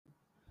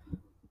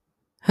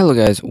Hello,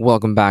 guys.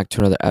 Welcome back to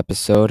another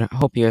episode. I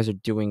hope you guys are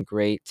doing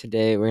great.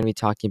 Today, we're going to be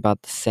talking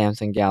about the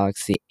Samsung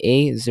Galaxy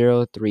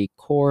A03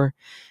 Core,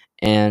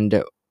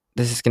 and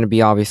this is going to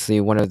be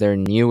obviously one of their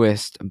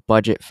newest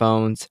budget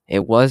phones.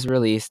 It was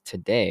released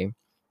today,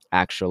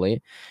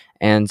 actually,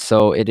 and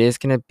so it is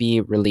going to be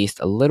released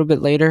a little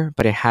bit later,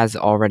 but it has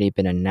already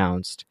been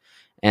announced.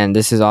 And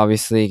this is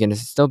obviously going to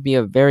still be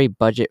a very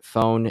budget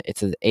phone.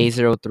 It's an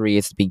A03,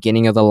 it's the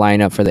beginning of the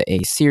lineup for the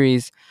A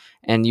series,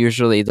 and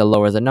usually the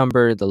lower the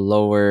number, the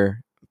lower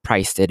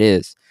priced it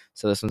is.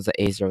 So this one's the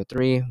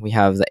A03. We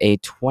have the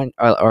A20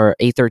 or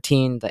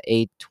A13, the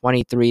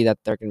A23 that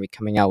they're going to be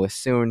coming out with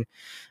soon,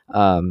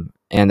 and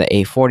the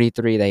A43,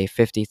 the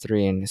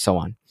A53, and so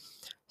on.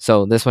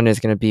 So this one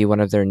is going to be one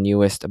of their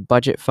newest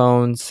budget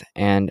phones,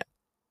 and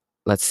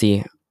let's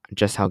see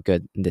just how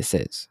good this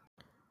is.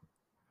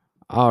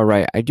 All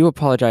right, I do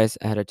apologize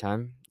ahead of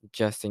time,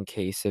 just in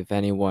case if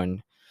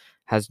anyone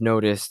has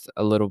noticed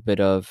a little bit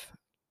of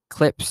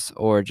clips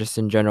or just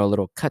in general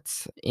little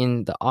cuts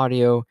in the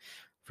audio.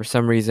 For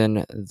some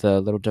reason,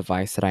 the little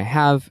device that I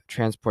have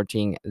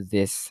transporting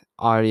this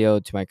audio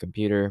to my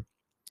computer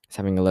is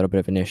having a little bit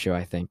of an issue,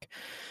 I think.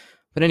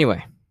 But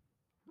anyway,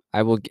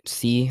 I will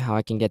see how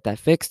I can get that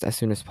fixed as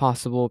soon as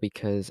possible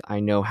because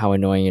I know how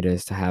annoying it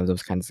is to have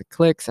those kinds of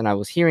clicks. And I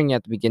was hearing it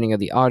at the beginning of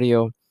the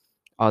audio,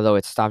 although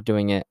it stopped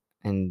doing it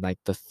in like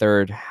the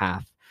third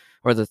half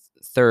or the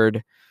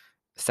third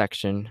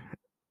section.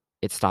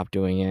 It stopped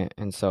doing it.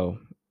 And so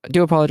I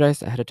do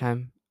apologize ahead of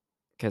time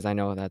because I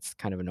know that's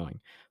kind of annoying.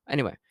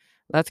 Anyway,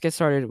 let's get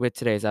started with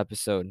today's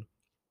episode.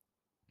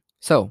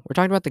 So, we're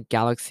talking about the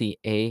Galaxy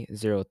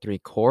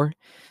A03 Core.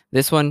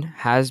 This one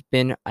has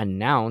been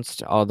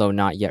announced, although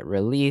not yet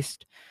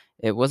released.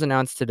 It was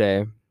announced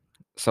today,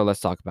 so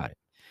let's talk about it.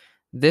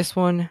 This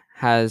one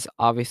has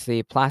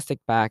obviously plastic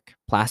back,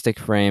 plastic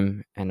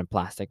frame, and a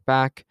plastic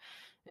back.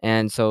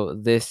 And so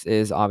this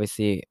is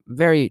obviously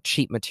very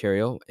cheap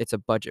material. It's a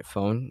budget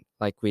phone,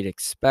 like we'd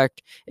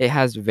expect. It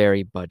has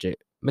very budget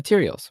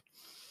materials.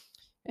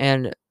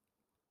 And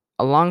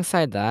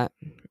alongside that,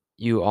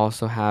 you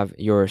also have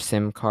your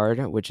SIM card,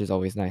 which is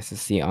always nice to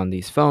see on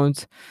these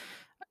phones.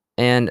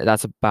 And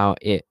that's about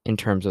it in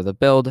terms of the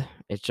build.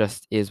 It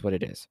just is what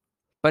it is.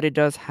 But it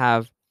does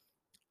have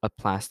a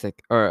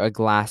plastic or a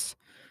glass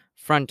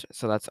front,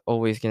 so that's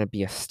always going to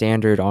be a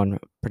standard on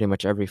pretty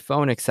much every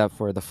phone except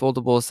for the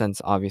foldables, since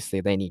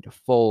obviously they need to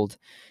fold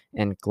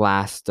and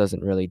glass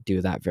doesn't really do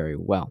that very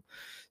well.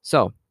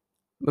 So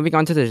moving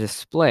on to the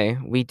display,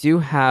 we do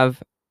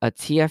have a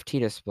TFT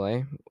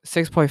display,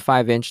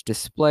 6.5-inch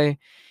display.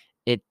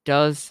 It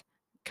does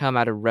come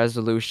at a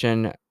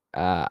resolution,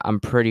 I'm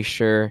pretty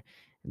sure.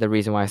 The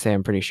reason why I say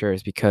I'm pretty sure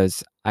is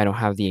because I don't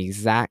have the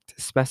exact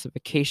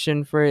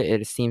specification for it.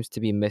 It seems to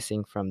be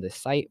missing from the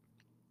site.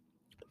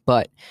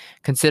 But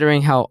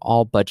considering how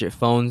all budget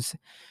phones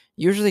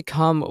usually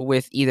come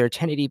with either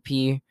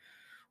 1080p,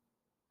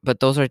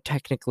 but those are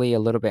technically a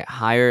little bit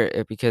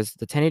higher because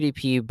the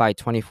 1080p by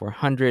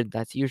 2400,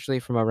 that's usually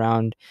from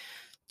around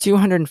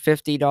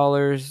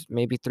 $250,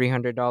 maybe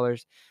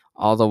 $300,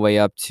 all the way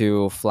up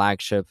to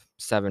flagship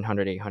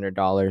 $700,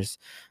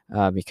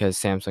 $800 because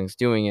Samsung's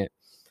doing it.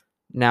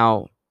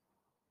 Now,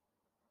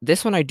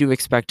 this one I do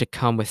expect to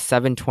come with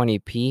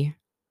 720p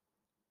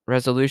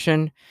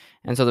resolution,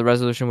 and so the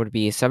resolution would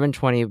be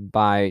 720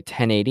 by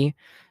 1080.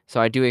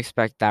 So I do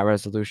expect that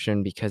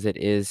resolution because it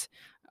is,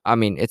 I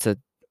mean, it's a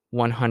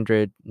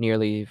 100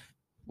 nearly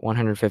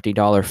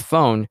 $150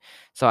 phone,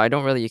 so I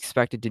don't really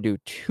expect it to do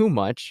too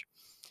much.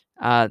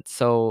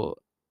 So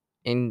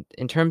in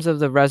terms of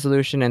the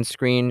resolution and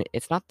screen,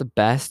 it's not the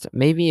best.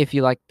 Maybe if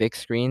you like big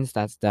screens,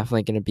 that's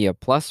definitely going to be a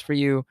plus for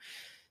you.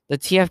 The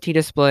TFT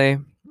display,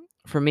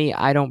 for me,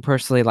 I don't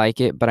personally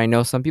like it, but I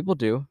know some people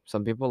do.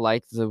 Some people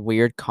like the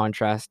weird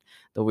contrast,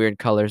 the weird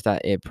colors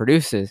that it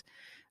produces,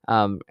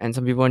 and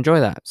some people enjoy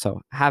that. So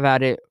have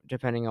at it,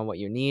 depending on what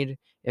you need.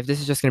 If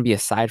this is just going to be a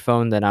side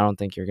phone, then I don't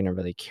think you're going to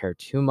really care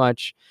too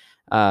much.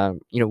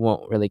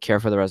 Won't really care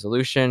for the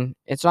resolution.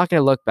 It's not going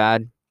to look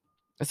bad.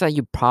 It's that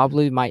you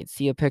probably might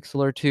see a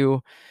pixel or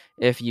two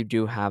if you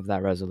do have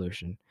that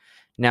resolution.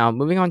 Now,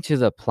 moving on to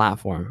the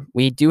platform,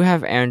 we do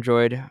have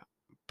Android.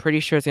 Pretty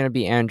sure it's going to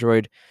be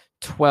Android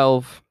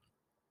 12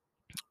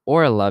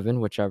 or 11,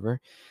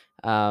 whichever,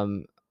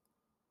 um,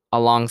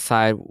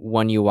 alongside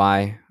One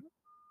UI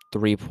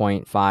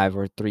 3.5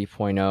 or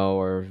 3.0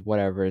 or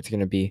whatever it's going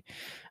to be.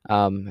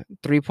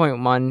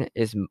 3.1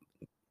 is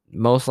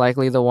most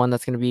likely the one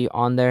that's going to be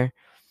on there.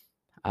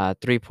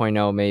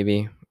 3.0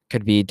 maybe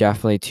could be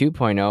definitely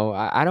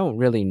 2.0. I don't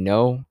really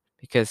know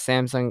because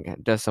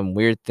Samsung does some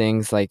weird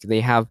things. Like they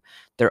have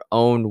their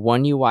own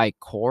One UI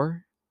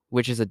Core,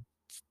 which is a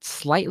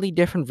slightly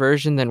different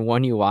version than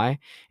One UI.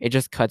 It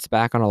just cuts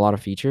back on a lot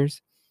of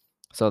features.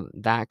 So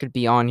that could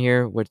be on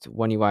here with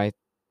One UI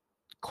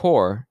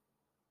Core,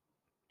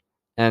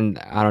 and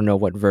I don't know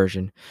what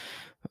version,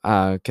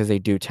 because they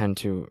do tend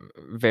to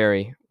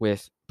vary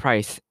with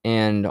price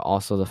and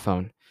also the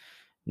phone.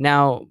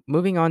 Now,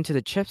 moving on to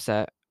the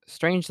chipset,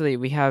 strangely,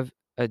 we have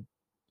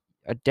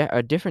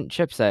a different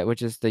chipset,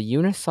 which is the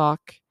Unisoc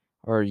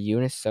or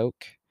Unisoc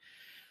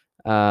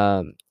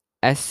um,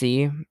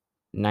 SC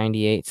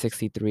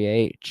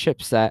 98638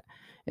 chipset.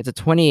 It's a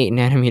 28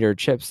 nanometer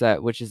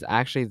chipset, which is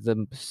actually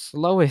the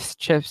slowest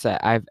chipset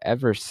I've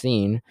ever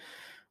seen,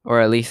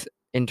 or at least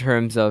in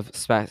terms of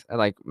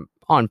like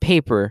on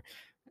paper,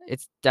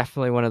 it's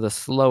definitely one of the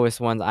slowest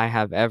ones I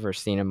have ever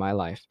seen in my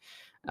life.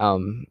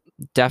 Um,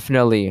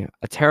 Definitely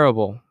a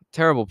terrible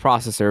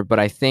processor, but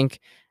I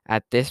think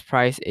at this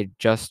price, it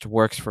just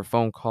works for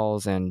phone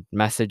calls and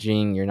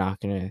messaging. You're not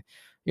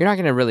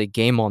gonna really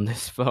game on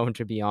this phone,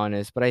 to be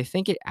honest, but I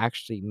think it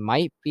actually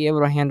might be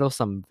able to handle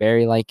some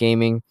very light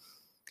gaming.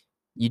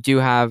 You do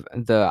have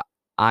the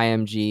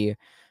IMG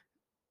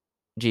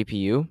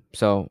GPU,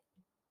 so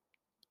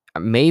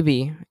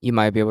maybe you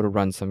might be able to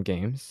run some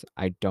games.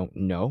 I don't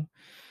know.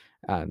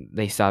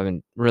 They still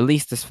haven't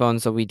released this phone,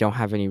 so we don't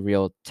have any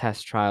real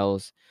test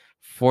trials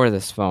for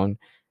this phone.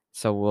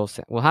 So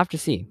we'll have to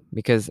see,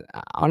 because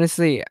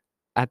honestly,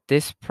 at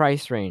this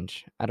price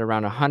range, at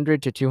around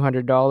 $100 to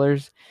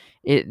 $200,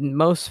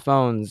 most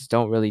phones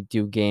don't really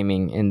do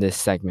gaming in this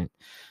segment.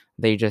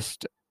 They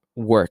just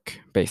work,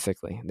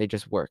 basically. They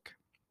just work.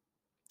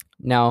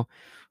 Now,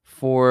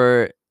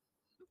 for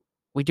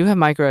we do have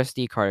micro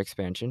SD card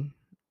expansion.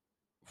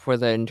 For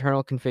the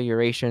internal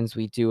configurations,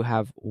 we do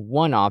have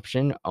one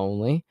option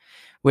only,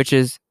 which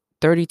is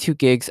 32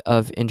 gigs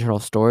of internal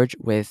storage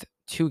with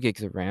 2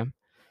 gigs of RAM.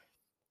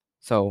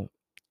 So,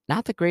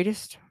 not the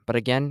greatest, but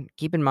again,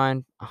 keep in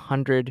mind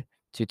 $100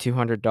 to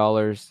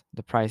 $200.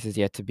 The price is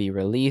yet to be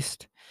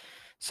released.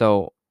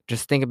 So,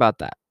 just think about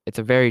that. It's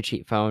a very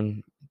cheap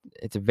phone.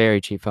 It's a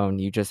very cheap phone.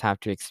 You just have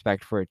to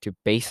expect for it to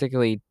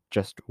basically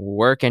just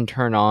work and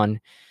turn on,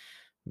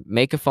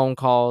 make a phone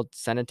call,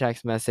 send a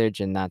text message,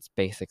 and that's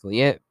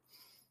basically it.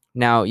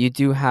 Now you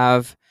do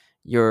have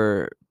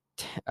your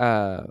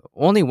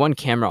only one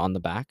camera on the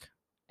back,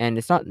 and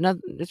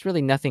it's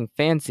really nothing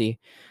fancy,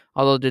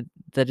 although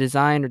the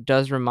design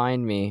does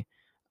remind me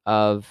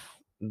of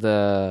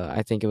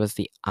I think it was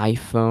the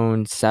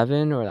iPhone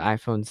 7 or the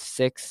iPhone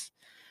 6,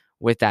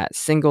 with that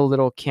single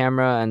little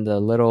camera and the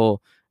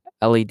little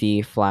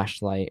LED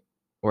flashlight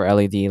or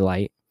LED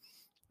light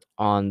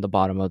on the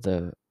bottom of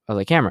the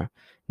camera.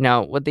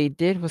 Now, what they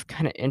did was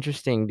kind of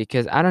interesting,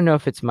 because I don't know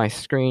if it's my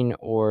screen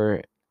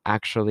or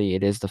actually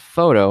it is the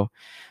photo,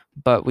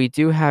 but we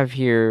do have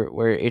here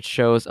where it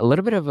shows a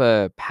little bit of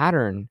a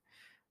pattern.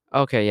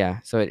 Okay, yeah,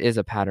 so it is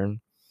a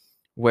pattern,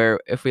 where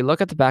if we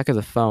look at the back of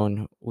the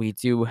phone, we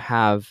do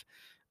have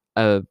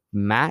a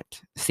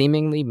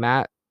seemingly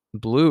matte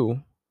blue,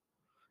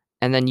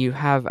 and then you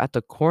have at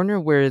the corner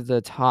where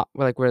the top,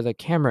 like where the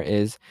camera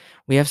is,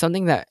 we have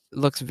something that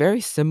looks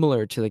very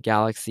similar to the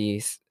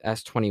Galaxy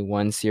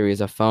S21 series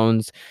of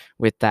phones,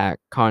 with that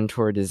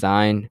contour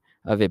design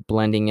of it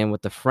blending in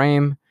with the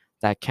frame,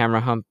 that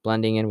camera hump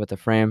blending in with the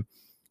frame.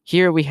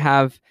 Here we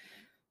have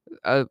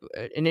a,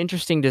 an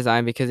interesting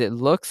design, because it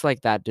looks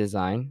like that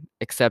design,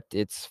 except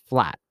it's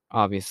flat,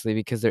 obviously,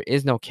 because there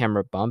is no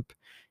camera bump,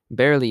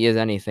 barely is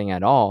anything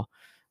at all.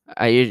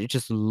 It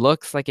just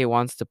looks like it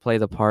wants to play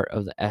the part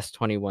of the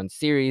S21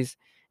 series,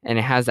 and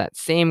it has that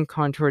same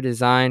contour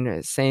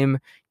design, same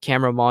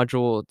camera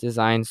module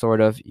design,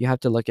 sort of. You have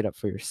to look it up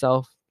for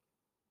yourself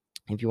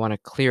if you want a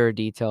clearer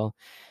detail.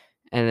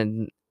 And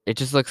then it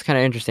just looks kind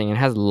of interesting. It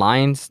has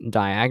lines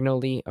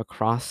diagonally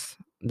across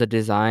the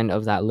design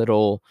of that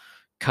little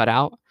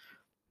cutout,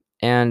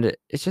 and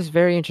it's just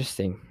very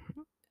interesting.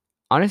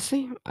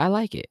 Honestly, I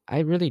like it. I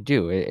really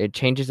do. It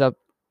changes up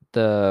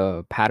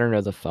the pattern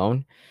of the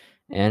phone,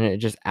 and it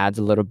just adds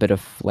a little bit of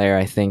flair,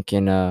 I think,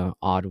 in a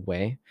odd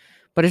way.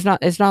 But it's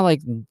not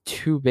like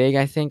too big,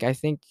 I think. I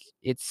think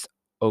it's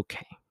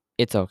okay.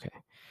 It's okay.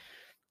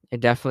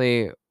 It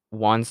definitely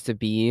wants to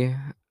be.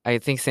 I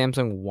think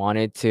Samsung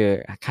wanted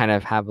to kind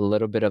of have a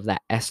little bit of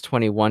that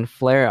S21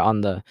 flair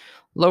on the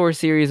lower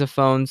series of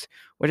phones,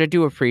 which I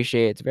do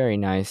appreciate. It's very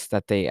nice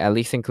that they at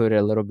least included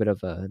a little bit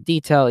of a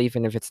detail,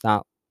 even if it's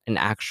not an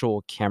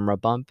actual camera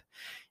bump.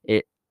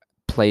 It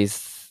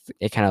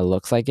it kind of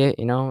looks like it,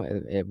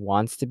 it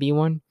wants to be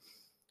one.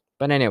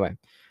 But anyway,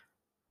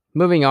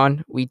 moving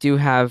on, we do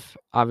have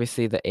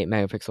obviously the 8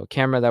 megapixel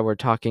camera that we're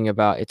talking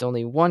about. It's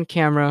only one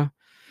camera,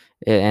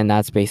 and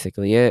that's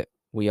basically it.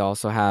 We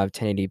also have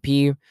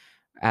 1080p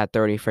at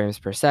 30 frames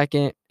per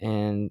second,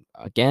 and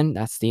again,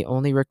 that's the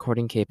only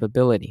recording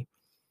capability.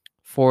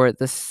 For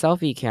the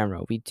selfie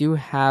camera, we do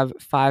have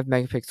 5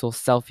 megapixel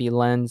selfie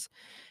lens,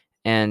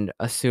 and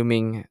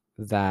assuming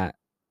that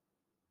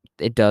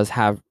it does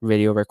have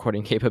video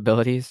recording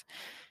capabilities,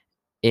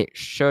 it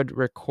should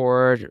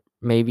record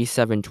maybe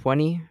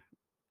 720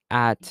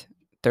 at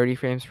 30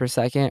 frames per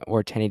second,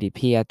 or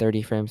 1080p at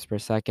 30 frames per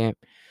second,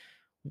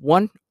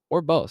 one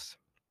or both.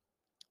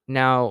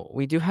 Now,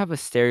 we do have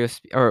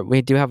or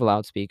we do have a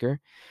loudspeaker.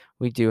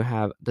 We do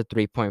have the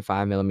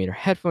 3.5 millimeter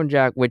headphone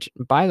jack, which,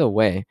 by the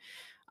way,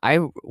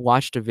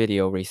 watched a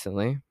video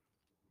recently,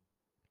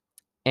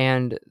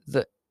 and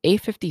the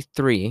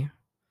A53,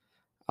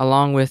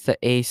 along with the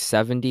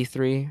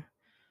A73,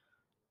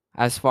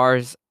 as far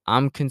as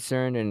I'm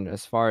concerned, and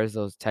as far as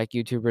those tech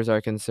YouTubers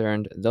are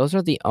concerned, those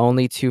are the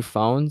only two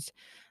phones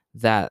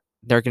that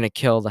they're gonna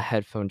kill the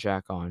headphone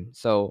jack on.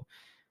 So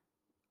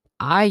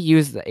I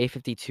use the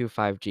A52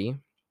 5G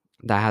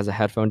that has a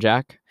headphone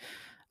jack.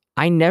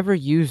 I never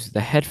use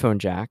the headphone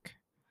jack,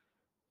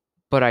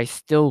 but I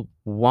still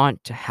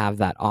want to have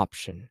that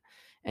option.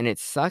 And it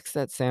sucks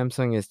that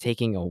Samsung is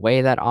taking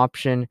away that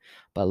option,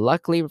 but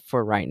luckily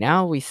for right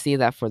now, we see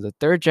that for the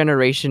third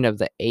generation of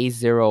the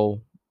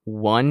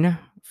A01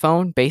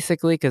 phone,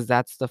 basically, because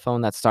that's the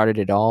phone that started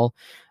it all,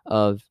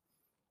 of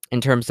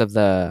in terms of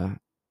the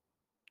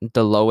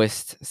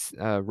lowest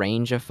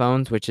range of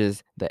phones, which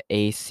is the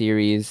A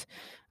series,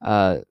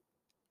 uh,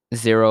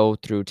 0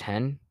 through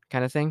 10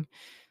 kind of thing.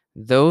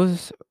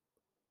 Those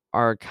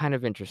are kind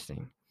of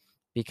interesting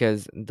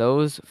because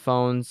those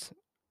phones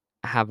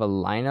have a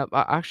lineup.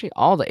 Actually,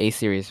 all the A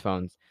series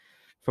phones,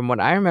 from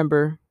what I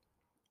remember,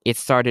 it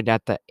started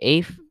at the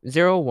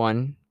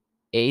A01,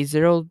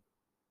 A0,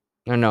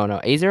 no,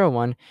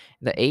 A01,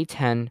 the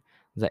A10,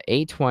 the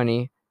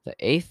A20, the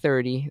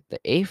A30, the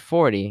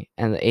A40,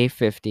 and the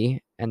A50,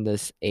 and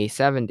this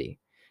A70.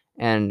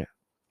 And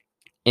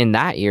in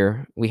that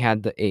year, we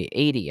had the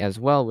A80 as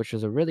well, which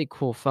was a really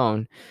cool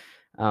phone,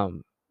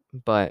 um,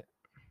 but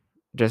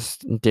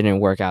just didn't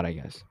work out, I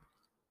guess.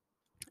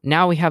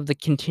 Now we have the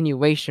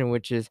continuation,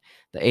 which is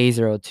the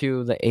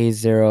A02, the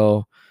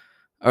A0,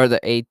 or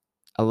the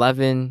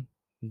A11,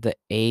 the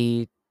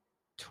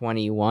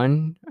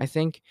A21, I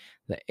think,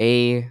 the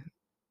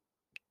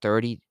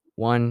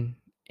A31,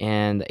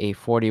 and the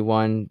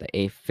A41, the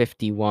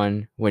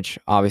A51, which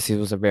obviously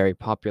was a very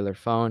popular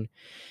phone.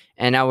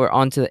 And now we're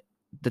on to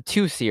the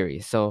 2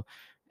 series. So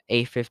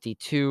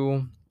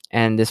A52,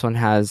 and this one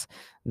has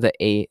the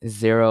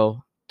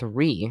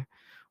A03,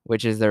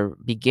 which is the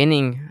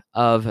beginning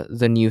of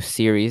the new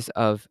series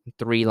of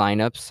 3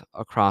 lineups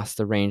across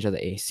the range of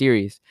the A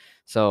series.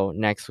 So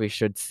next we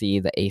should see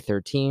the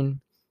A13,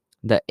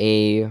 the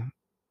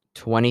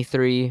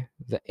A23,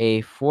 the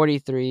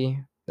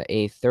A43, the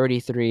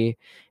A33,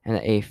 and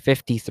the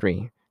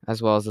A53,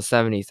 as well as the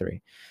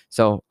 73.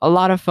 So a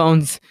lot of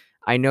phones.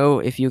 I know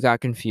if you got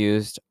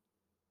confused,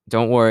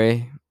 don't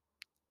worry,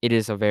 it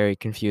is a very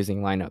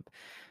confusing lineup.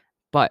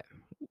 But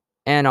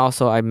and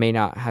also I may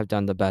not have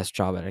done the best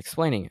job at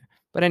explaining it.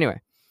 But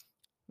anyway,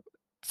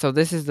 so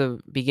this is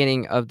the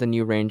beginning of the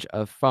new range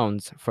of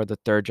phones for the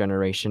third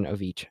generation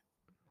of each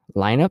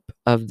lineup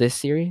of this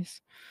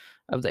series,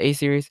 of the A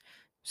series.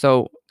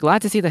 So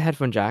glad to see the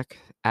headphone jack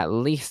at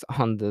least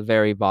on the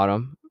very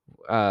bottom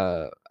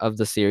of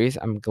the series.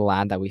 I'm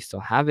glad that we still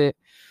have it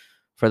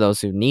for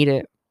those who need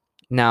it.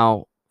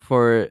 Now,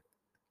 for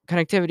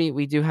connectivity,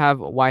 we do have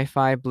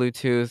Wi-Fi,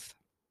 Bluetooth,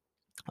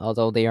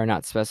 although they are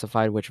not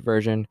specified which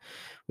version.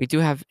 We do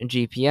have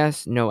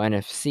GPS, no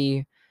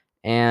NFC,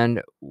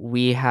 and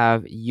we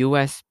have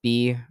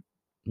USB,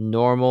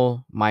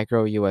 normal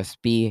micro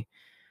USB,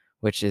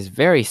 which is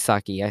very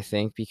sucky, I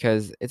think,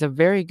 because it's a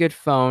very good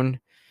phone,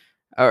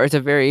 or it's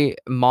a very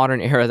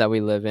modern era that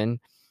we live in,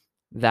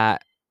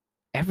 that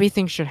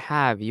everything should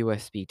have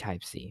USB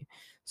Type C.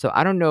 So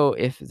I don't know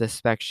if the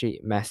spec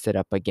sheet messed it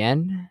up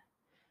again,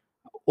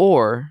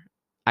 or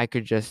I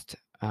could just,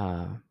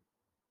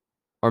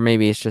 or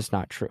maybe it's just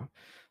not true.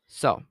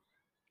 So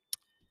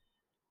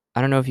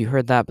I don't know if you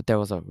heard that, but there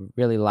was a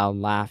really loud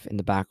laugh in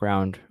the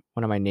background.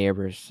 One of my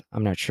neighbors,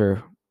 I'm not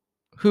sure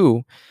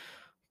who,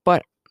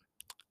 but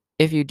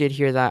if you did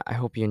hear that, I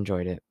hope you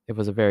enjoyed it. It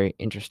was a very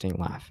interesting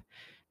laugh.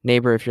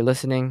 Neighbor, if you're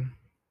listening,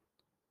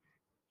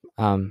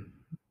 um,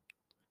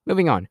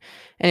 moving on.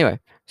 Anyway,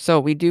 so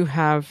we do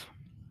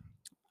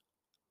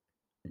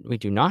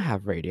not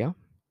have radio,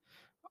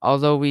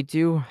 although we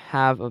do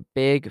have a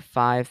big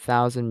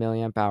 5,000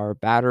 milliamp hour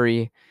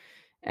battery,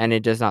 and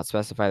it does not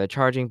specify the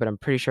charging, but I'm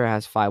pretty sure it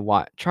has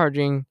 5-watt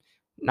charging.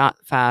 Not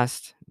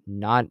fast,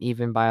 not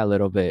even by a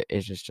little bit.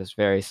 It's just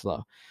very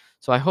slow.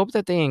 So I hope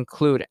that they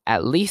include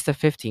at least a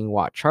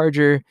 15-watt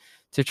charger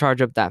to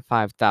charge up that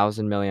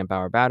 5,000 milliamp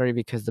hour battery,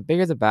 because the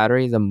bigger the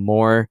battery, the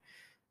more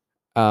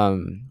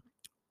um,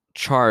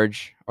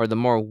 charge, or the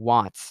more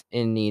watts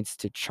it needs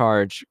to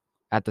charge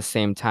at the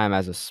same time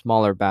as a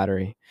smaller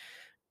battery,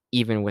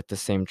 even with the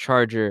same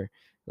charger.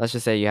 Let's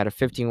just say you had a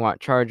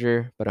 15-watt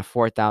charger, but a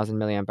 4,000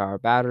 milliamp hour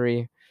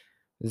battery,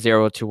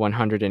 0 to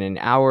 100 in an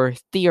hour,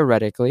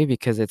 theoretically,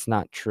 because it's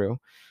not true.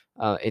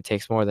 It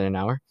takes more than an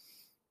hour.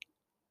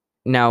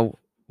 Now,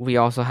 we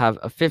also have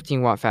a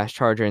 15-watt fast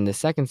charger in the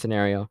second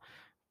scenario,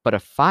 but a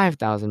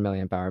 5,000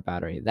 milliamp hour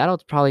battery. That'll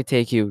probably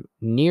take you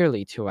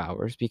nearly 2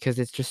 hours because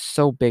it's just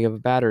so big of a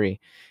battery,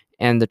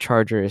 and the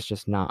charger is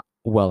just not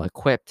well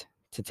equipped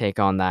to take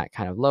on that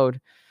kind of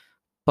load.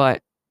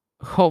 But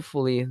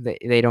hopefully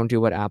they don't do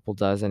what Apple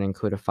does and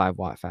include a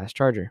 5-watt fast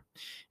charger.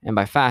 And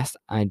by fast,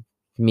 I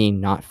mean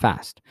not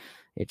fast.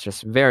 It's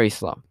just very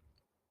slow.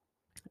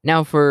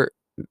 Now, for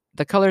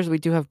the colors, we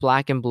do have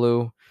black and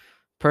blue.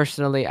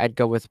 Personally, I'd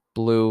go with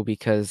blue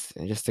because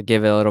just to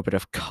give it a little bit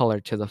of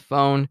color to the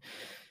phone.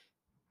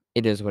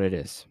 It is what it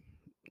is.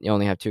 You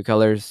only have 2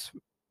 colors.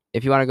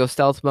 If you want to go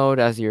stealth mode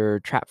as your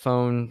trap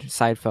phone,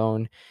 side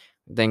phone,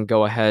 then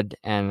go ahead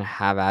and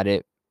have at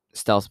it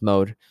stealth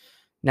mode.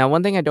 Now,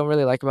 one thing I don't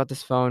really like about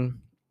this phone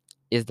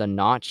is the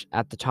notch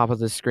at the top of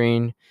the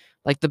screen.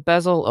 Like the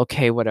bezel,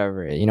 okay,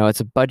 whatever. It's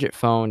a budget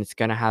phone. It's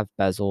gonna have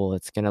bezel.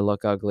 It's gonna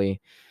look ugly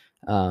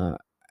uh,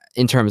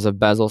 in terms of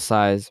bezel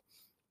size.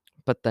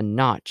 But the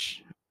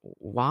notch,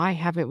 why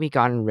haven't we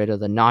gotten rid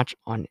of the notch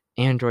on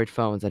Android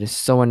phones? That is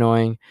so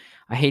annoying.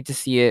 I hate to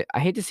see it. I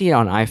hate to see it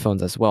on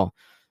iPhones as well.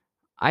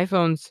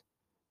 iPhones,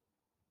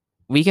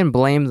 we can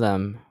blame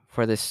them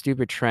for this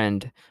stupid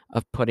trend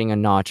of putting a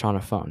notch on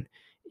a phone.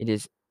 It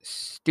is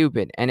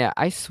stupid. And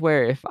I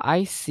swear, if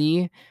I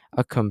see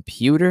a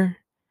computer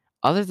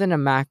other than a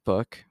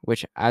MacBook,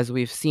 which, as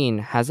we've seen,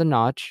 has a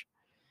notch,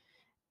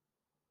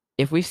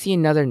 if we see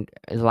another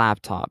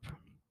laptop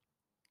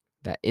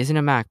that isn't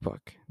a MacBook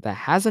that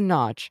has a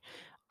notch,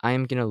 I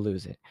am going to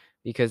lose it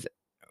because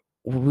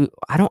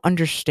I don't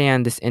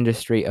understand this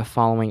industry of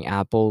following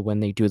Apple when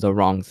they do the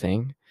wrong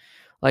thing.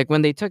 Like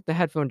when they took the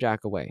headphone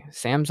jack away,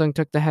 Samsung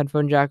took the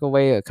headphone jack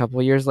away a couple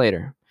of years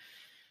later.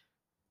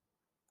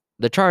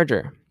 The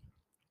charger,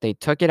 they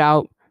took it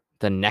out.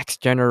 The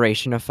next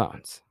generation of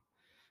phones,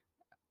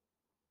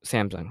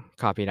 Samsung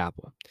copied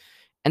Apple.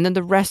 And then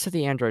the rest of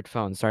the Android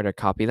phones started to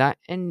copy that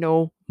and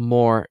no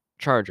more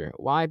charger.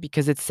 Why?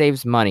 Because it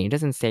saves money. It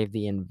doesn't save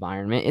the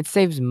environment, it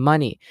saves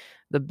money.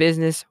 The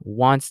business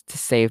wants to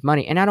save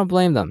money, and I don't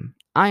blame them.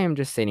 I am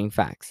just stating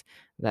facts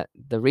that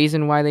the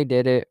reason why they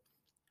did it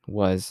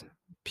was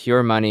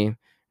pure money,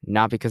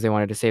 not because they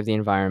wanted to save the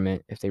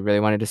environment. If they really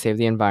wanted to save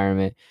the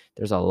environment,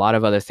 there's a lot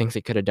of other things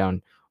they could have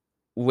done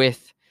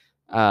with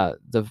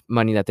the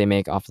money that they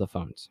make off the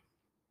phones.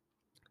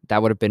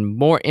 That would have been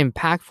more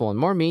impactful and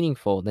more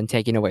meaningful than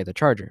taking away the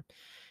charger.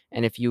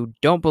 And if you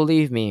don't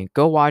believe me,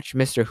 go watch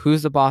Mr.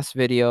 Who's the Boss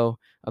video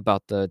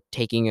about the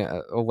taking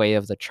away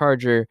of the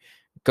charger.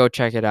 Go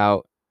check it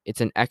out. It's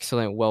an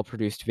excellent,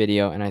 well-produced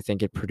video, and I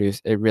think it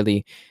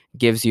really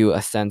gives you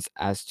a sense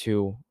as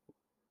to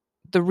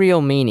the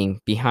real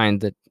meaning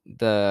behind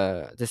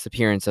the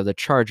disappearance of the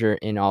charger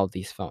in all of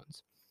these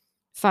phones.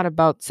 It's not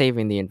about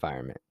saving the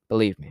environment,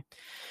 believe me.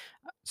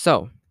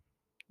 So,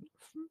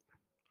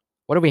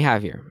 what do we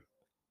have here?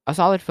 A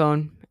solid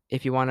phone.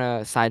 If you want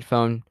a side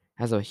phone,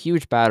 has a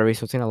huge battery,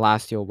 so it's going to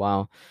last you a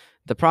while.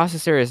 The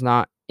processor is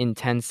not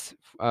intense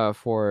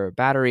for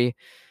battery,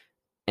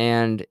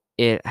 and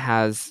it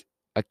has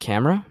a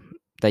camera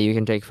that you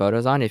can take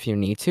photos on if you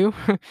need to.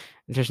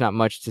 There's not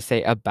much to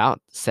say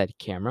about said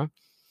camera.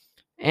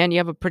 And you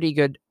have a pretty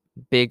good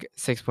big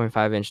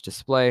 6.5-inch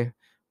display,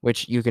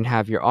 which you can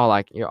have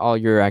all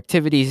your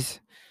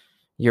activities,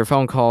 your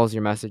phone calls,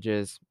 your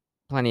messages,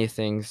 plenty of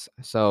things.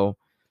 So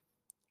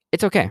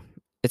it's okay.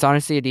 It's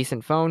honestly a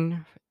decent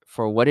phone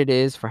for what it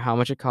is, for how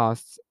much it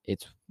costs.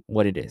 It's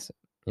what it is,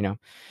 you know.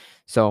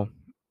 So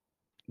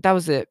that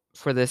was it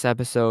for this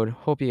episode.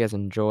 Hope you guys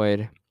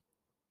enjoyed.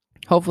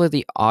 Hopefully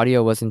the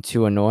audio wasn't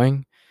too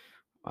annoying.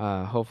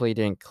 Hopefully it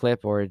didn't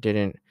clip or it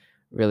didn't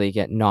really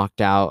get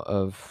knocked out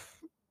of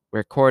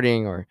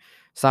recording or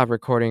stop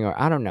recording, or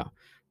I don't know.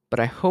 But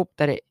I hope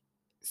that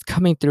it's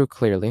coming through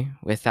clearly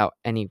without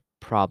any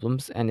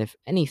problems, and if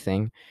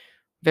anything,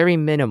 very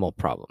minimal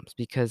problems,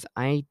 because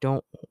I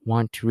don't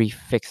want to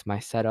refix my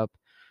setup,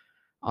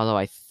 although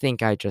I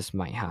think I just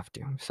might have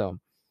to. So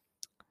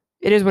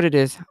it is what it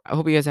is. I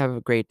hope you guys have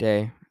a great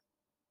day,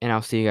 and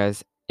I'll see you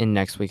guys in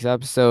next week's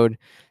episode.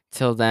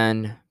 Till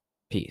then,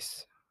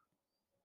 peace.